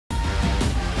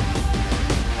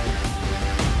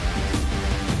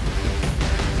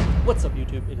What's up,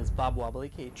 YouTube? It is Bob Wobble,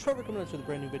 aka Trevor, coming out with a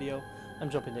brand new video.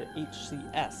 I'm jumping to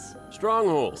HCS.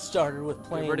 Stronghold. Started with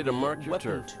playing ready to mark your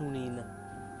weapon turf. tuning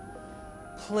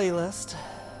playlist,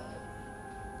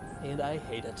 and I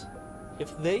hate it.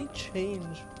 If they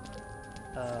change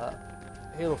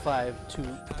Halo 5 to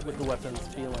with the weapons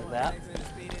being like that,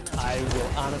 I will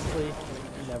honestly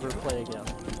never play again.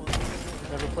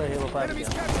 Never play Halo 5 again.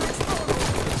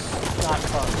 Not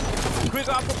fun. Quiz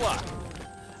off the block.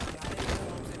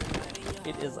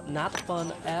 It is not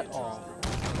fun at all.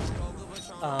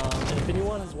 And if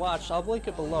anyone has watched, I'll link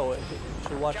it below. You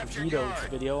should watch Vito's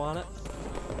video on it.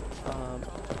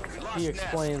 He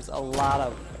explains a lot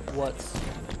of what's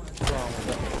wrong with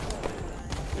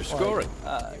it. You're scoring.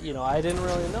 You know, I didn't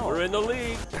really know. We're in the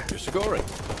lead. You're scoring.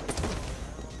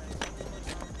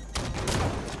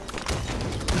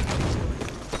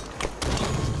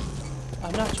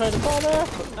 I'm not trying to fall there.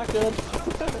 Not good.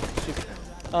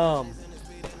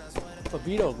 But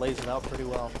Vito lays it out pretty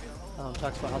well.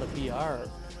 Talks about how the BR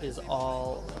is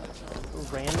all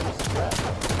random spread.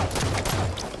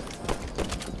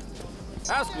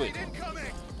 Ask me. Can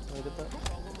I get that?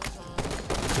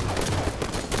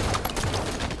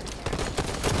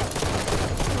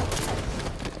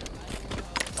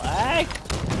 Flag!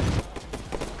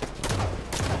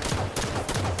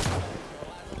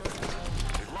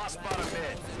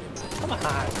 Come on!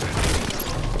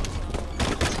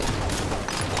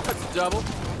 That's a double.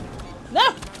 No!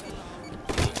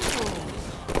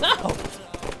 No!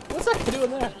 What's that guy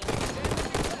doing there?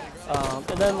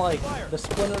 And then like the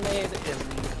splinter nade and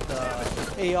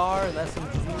the AR and the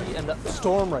SMG and the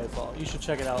storm rifle. You should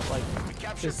check it out. Like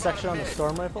this section on the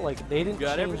storm rifle, like they didn't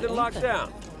Got change everything anything. locked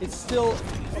down. It's still a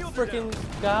freaking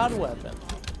god weapon.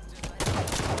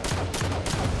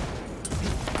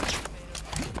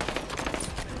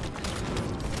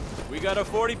 We got a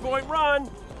 40-point run.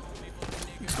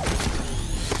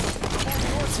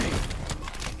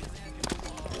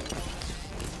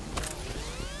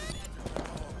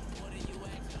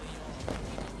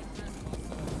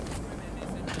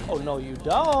 Oh no, you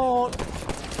don't.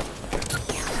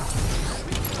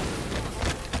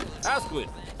 Asquith.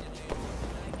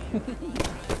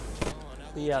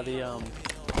 Yeah,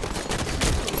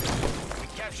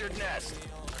 Captured nest.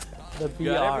 the BR.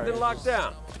 Got everything is locked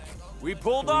down. We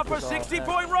pulled off a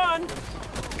 60-point run.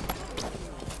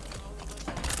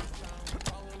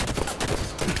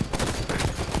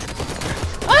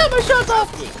 Ah, my shot's off!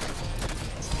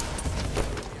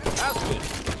 Asquith.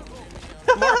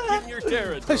 Marking your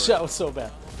territory. My shot was so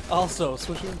bad. Also,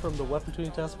 switching from the weapon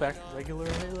tuning test back to regular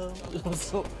Halo, it was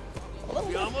so.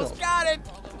 You almost got it.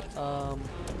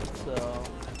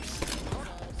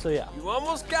 So yeah. You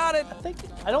almost got it.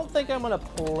 I don't think I'm gonna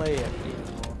play it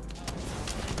anymore.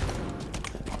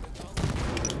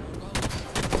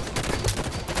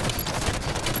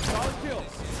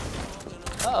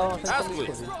 Uh-oh, I think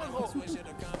somebody's kidding.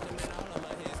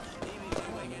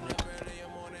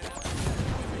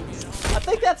 I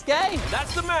think that's gay!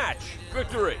 That's the match.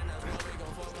 Victory.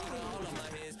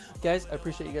 Guys, I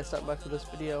appreciate you guys stopping by for this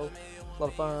video. A lot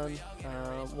of fun.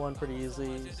 Won pretty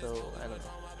easily, so I don't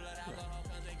know.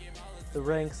 The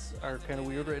ranks are kind of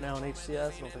weird right now in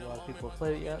HCS. I don't think a lot of people have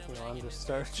played it yet. You know, I'm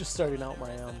just starting out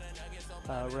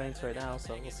my ranks right now,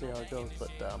 so we'll see how it goes.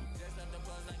 But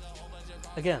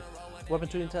again, weapon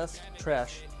tuning test,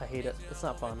 trash. I hate it. It's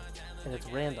not fun, and it's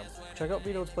random. Check out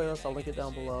Vito's playlist. I'll link it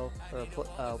down below, or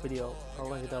video. I'll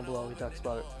link it down below. He talks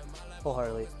about it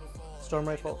wholeheartedly. Storm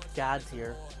rifle, god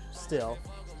tier, still,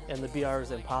 and the BR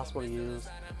is impossible to use.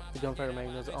 The gunfighter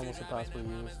magazine is almost impossible to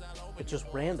use. It's just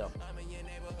random,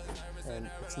 and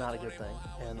it's not a good thing.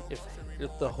 And if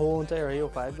the whole entire Halo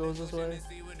 5 goes this way,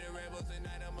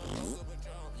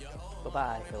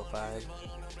 bye-bye, Halo 5.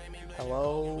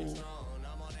 Hello?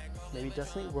 Maybe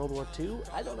Destiny? World War II?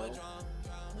 I don't know.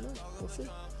 We'll see.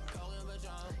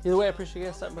 Either way, I appreciate you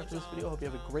guys stopping by for this video. Hope you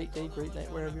have a great day, great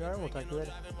night, wherever you are, and we'll talk to you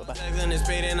later. Bye-bye.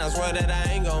 I swear that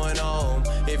I ain't going home.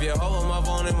 If you hold my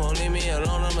phone and won't leave me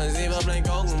alone, I'ma leave up like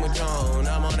I'm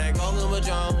on that Coca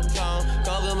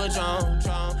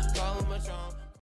Matron.